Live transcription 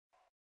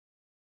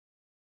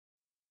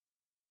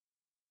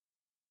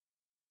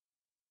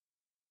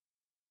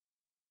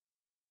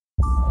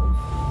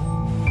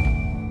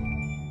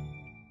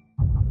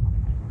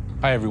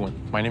Hi everyone,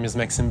 my name is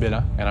Maxime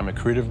Bella and I'm a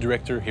creative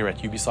director here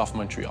at Ubisoft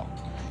Montreal.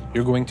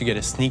 You're going to get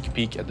a sneak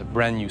peek at the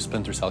brand new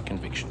Splinter Cell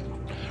Conviction.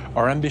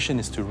 Our ambition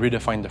is to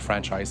redefine the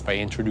franchise by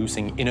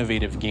introducing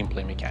innovative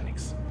gameplay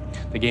mechanics.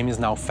 The game is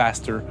now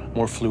faster,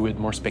 more fluid,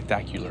 more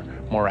spectacular,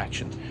 more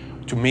action,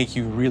 to make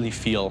you really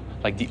feel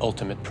like the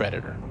ultimate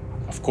predator.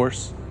 Of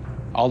course,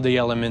 all the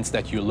elements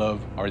that you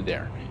love are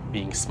there,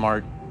 being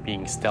smart,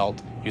 being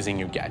stealth, using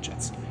your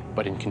gadgets.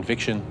 But in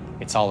Conviction,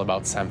 it's all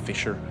about Sam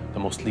Fisher, the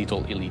most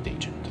lethal elite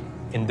agent.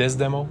 In this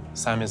demo,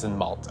 Sam is in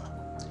Malta.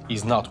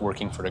 He's not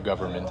working for the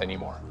government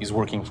anymore. He's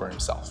working for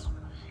himself.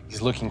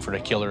 He's looking for the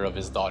killer of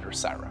his daughter,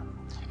 Sarah.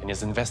 And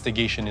his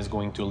investigation is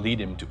going to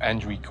lead him to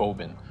Andrew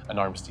Coben, an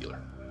arms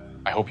dealer.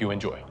 I hope you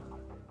enjoy.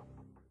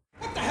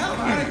 What the hell?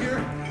 Out of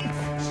here!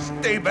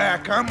 Stay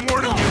back, I'm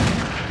warning you!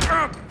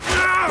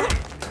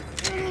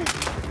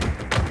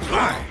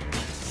 5,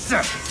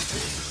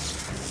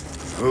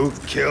 7. Who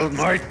killed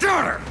my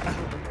daughter?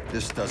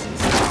 This doesn't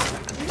stop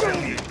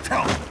until you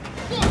tell me.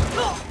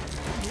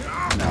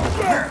 Now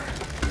where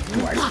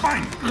do I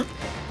find you?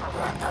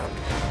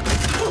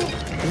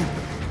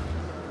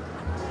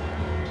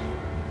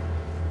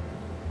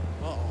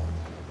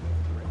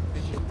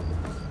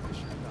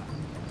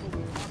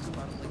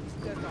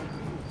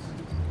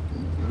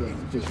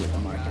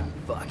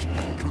 Fuck.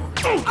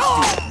 Come on. Oh!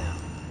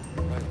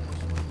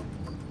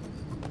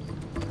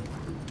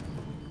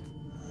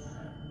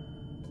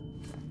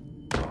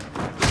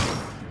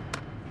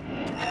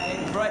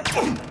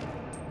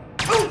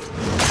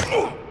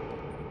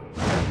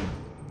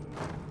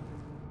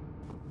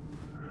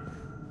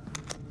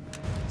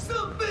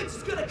 Some bitch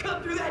is gonna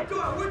come through that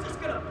door. We're just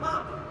gonna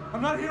pop it.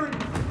 I'm not hearing you.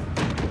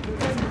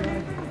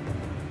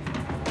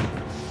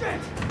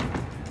 Shit!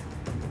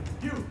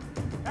 You,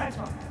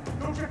 Anton,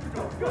 go check the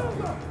door. Go!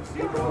 See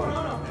what's going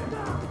on up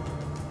there.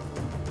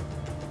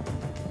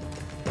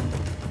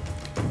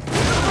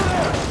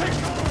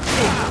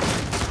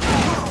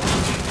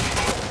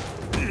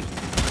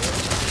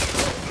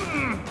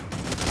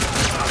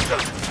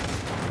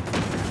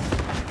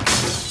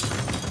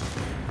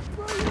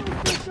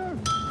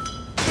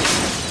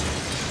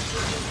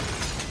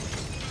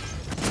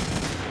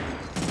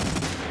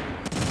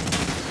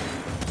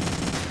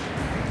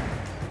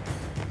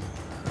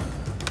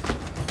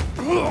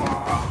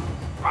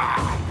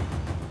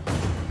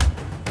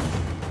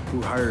 Who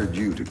hired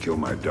you to kill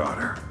my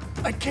daughter?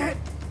 I can't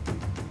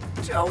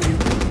tell you.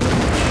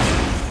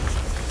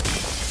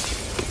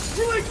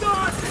 Release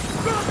on!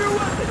 Drop your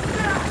weapons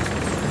now!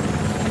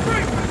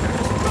 Break!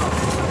 Go!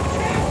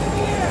 Hands in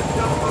the air!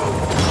 Don't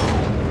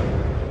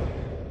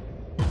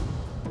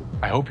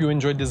move! I hope you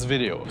enjoyed this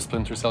video of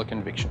Splinter Cell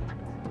Conviction.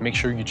 Make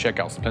sure you check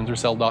out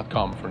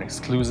splintercell.com for an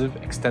exclusive,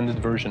 extended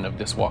version of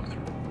this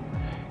walkthrough.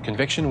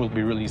 Conviction will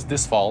be released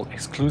this fall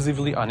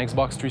exclusively on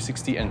Xbox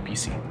 360 and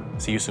PC.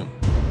 See you soon.